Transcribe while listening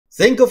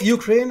Think of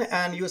Ukraine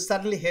and you're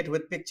suddenly hit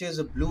with pictures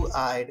of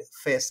blue-eyed,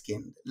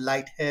 fair-skinned,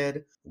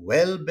 light-haired,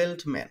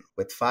 well-built men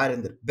with fire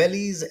in their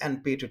bellies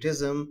and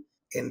patriotism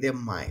in their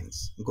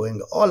minds, going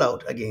all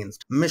out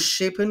against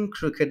misshapen,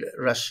 crooked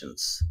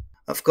Russians.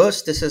 Of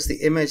course, this is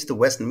the image the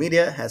Western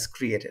media has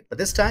created. But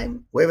this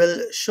time, we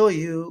will show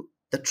you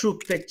the true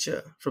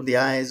picture from the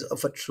eyes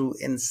of a true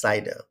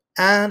insider.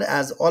 And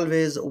as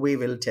always, we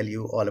will tell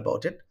you all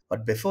about it.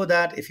 But before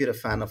that, if you're a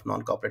fan of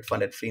non-corporate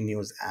funded free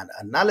news and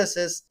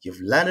analysis, you've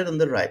landed on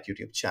the right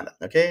YouTube channel.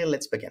 Okay,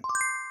 let's begin.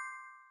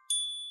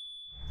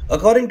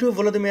 According to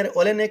Volodymyr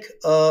Oleynyk,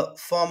 a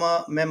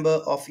former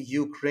member of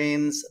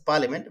Ukraine's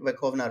parliament,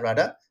 Verkhovna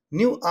Rada,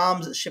 new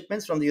arms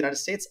shipments from the United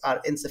States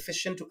are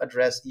insufficient to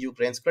address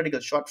Ukraine's critical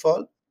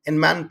shortfall in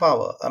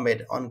manpower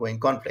amid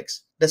ongoing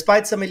conflicts.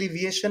 Despite some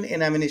alleviation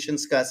in ammunition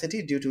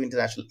scarcity due to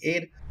international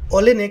aid,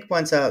 Oleynyk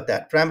points out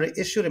that primary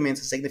issue remains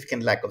a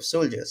significant lack of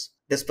soldiers.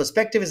 This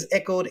perspective is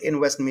echoed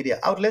in Western media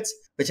outlets,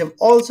 which have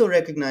also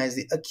recognized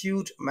the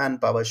acute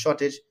manpower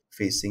shortage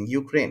facing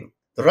Ukraine.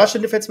 The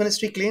Russian Defense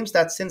Ministry claims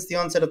that since the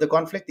onset of the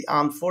conflict, the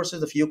armed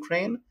forces of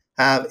Ukraine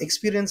have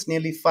experienced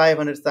nearly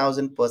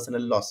 500,000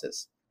 personnel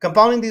losses.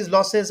 Compounding these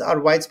losses are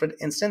widespread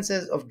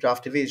instances of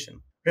draft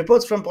evasion.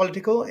 Reports from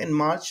Politico in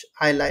March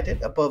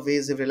highlighted a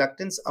pervasive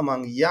reluctance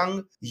among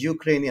young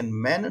Ukrainian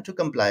men to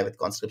comply with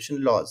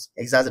conscription laws,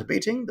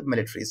 exacerbating the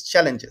military's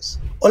challenges.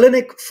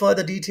 Oleynyk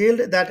further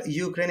detailed that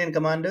Ukrainian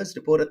commanders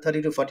report a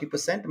 30 to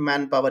 40%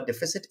 manpower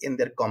deficit in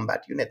their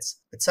combat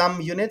units, with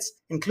some units,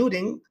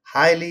 including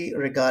highly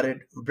regarded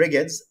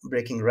brigades,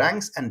 breaking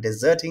ranks and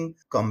deserting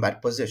combat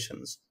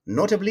positions.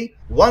 Notably,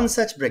 one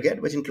such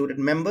brigade, which included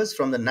members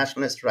from the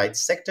nationalist right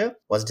sector,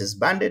 was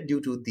disbanded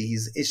due to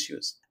these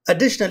issues.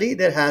 Additionally,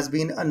 there has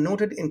been a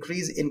noted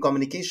increase in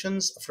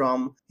communications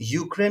from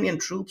Ukrainian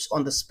troops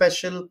on the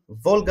special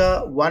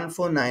Volga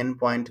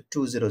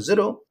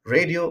 149.200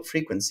 radio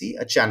frequency,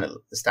 a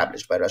channel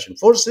established by Russian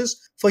forces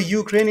for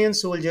Ukrainian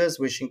soldiers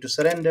wishing to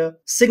surrender,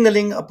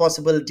 signaling a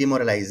possible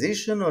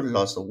demoralization or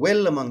loss of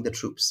will among the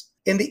troops.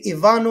 In the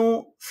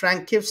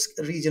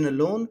Ivano-Frankivsk region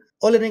alone,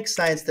 Oleynyk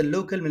cites the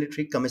local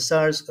military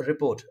commissar's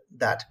report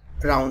that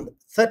around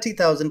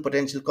 30,000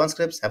 potential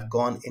conscripts have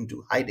gone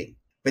into hiding.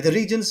 With the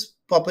region's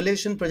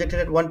population projected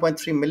at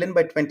 1.3 million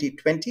by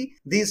 2020,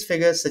 these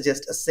figures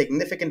suggest a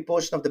significant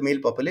portion of the male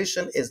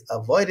population is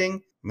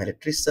avoiding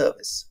military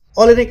service.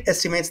 Oleynyk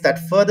estimates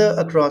that further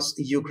across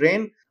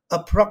Ukraine,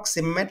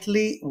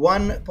 approximately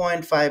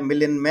 1.5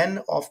 million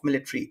men of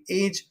military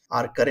age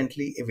are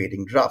currently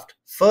evading draft,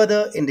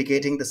 further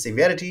indicating the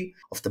severity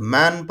of the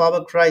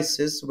manpower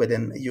crisis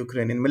within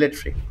Ukrainian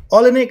military.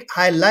 Oleynyk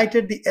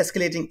highlighted the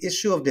escalating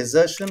issue of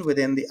desertion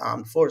within the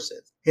armed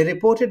forces. He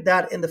reported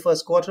that in the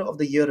first quarter of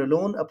the year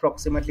alone,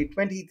 approximately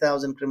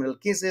 20,000 criminal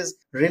cases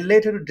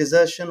related to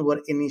desertion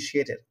were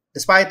initiated.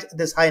 Despite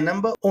this high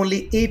number,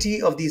 only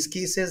 80 of these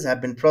cases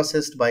have been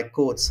processed by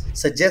courts,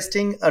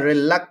 suggesting a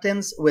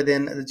reluctance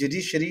within the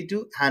judiciary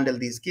to handle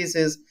these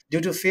cases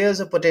due to fears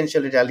of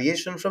potential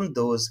retaliation from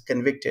those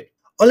convicted.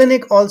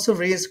 Oleynyk also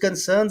raised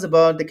concerns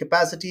about the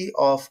capacity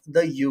of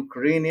the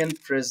Ukrainian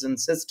prison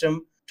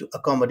system to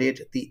accommodate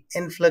the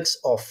influx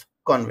of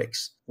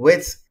convicts.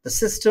 With the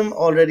system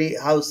already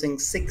housing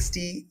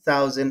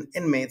 60,000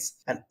 inmates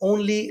and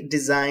only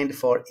designed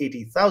for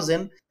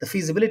 80,000, the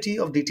feasibility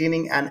of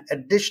detaining an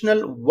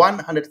additional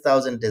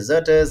 100,000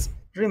 deserters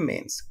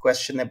remains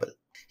questionable.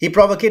 He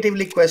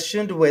provocatively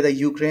questioned whether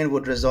Ukraine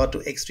would resort to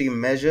extreme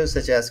measures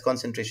such as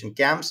concentration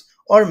camps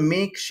or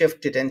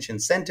makeshift detention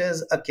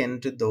centers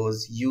akin to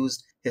those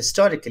used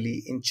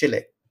historically in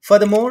Chile.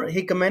 Furthermore,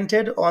 he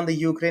commented on the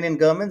Ukrainian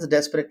government's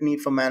desperate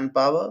need for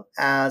manpower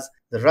as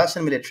the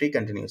Russian military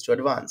continues to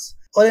advance.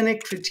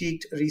 Oleynyk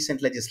critiqued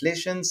recent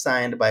legislation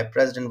signed by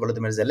President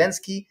Volodymyr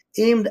Zelensky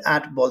aimed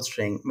at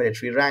bolstering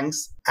military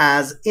ranks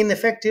as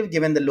ineffective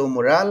given the low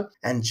morale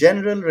and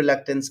general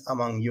reluctance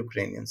among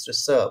Ukrainians to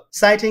serve,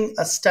 citing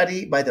a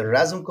study by the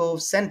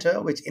Razumkov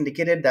Center which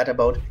indicated that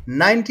about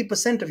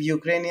 90% of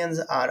Ukrainians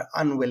are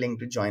unwilling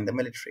to join the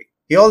military.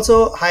 He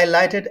also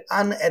highlighted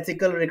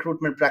unethical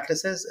recruitment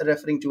practices,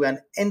 referring to an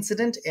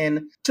incident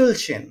in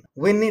Tulchin,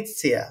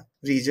 Vinnytsia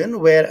region,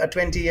 where a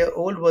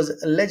 20-year-old was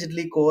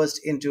allegedly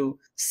coerced into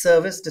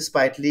service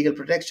despite legal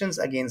protections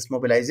against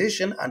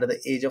mobilization under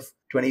the age of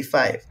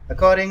 25.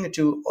 According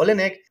to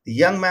Oleynyk, the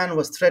young man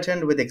was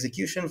threatened with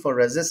execution for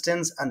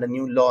resistance under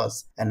new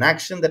laws, an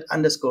action that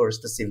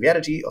underscores the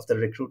severity of the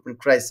recruitment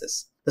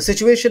crisis. The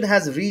situation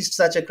has reached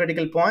such a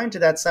critical point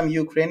that some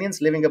Ukrainians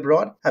living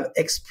abroad have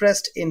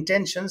expressed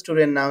intentions to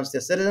renounce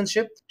their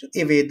citizenship to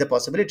evade the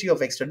possibility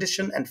of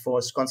extradition and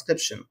forced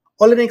conscription.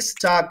 Oleynyk's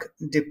stark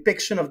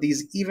depiction of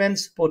these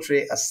events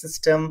portray a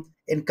system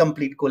in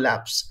complete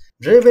collapse,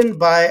 driven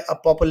by a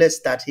populace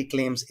that he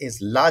claims is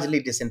largely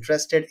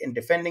disinterested in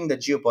defending the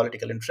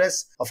geopolitical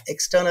interests of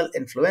external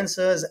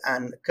influencers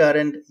and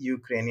current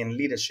Ukrainian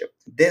leadership.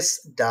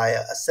 This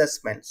dire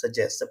assessment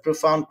suggests a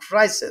profound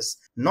crisis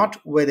not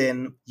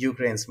within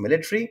Ukraine's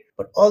military,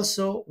 but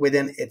also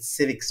within its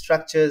civic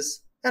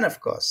structures and of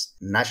course,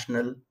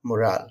 national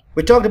morale.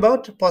 We talked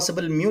about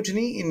possible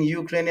mutiny in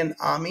Ukrainian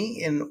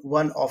army in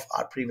one of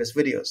our previous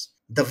videos.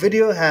 The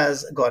video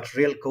has got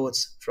real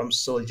quotes from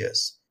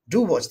soldiers.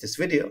 Do watch this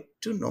video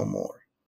to know more.